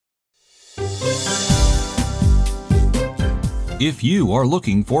If you are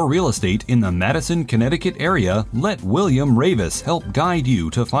looking for real estate in the Madison, Connecticut area, let William Raveis help guide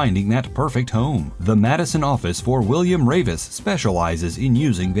you to finding that perfect home. The Madison office for William Raveis specializes in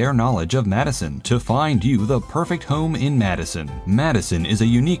using their knowledge of Madison to find you the perfect home in Madison. Madison is a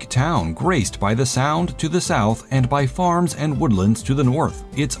unique town graced by the Sound to the south and by farms and woodlands to the north.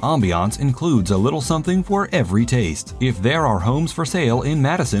 Its ambiance includes a little something for every taste. If there are homes for sale in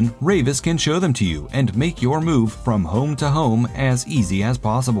Madison, Raveis can show them to you and make your move from home to home as easy as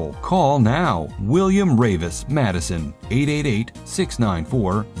possible. Call now. William Raveis Madison,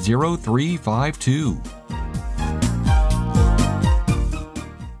 888-694-0352.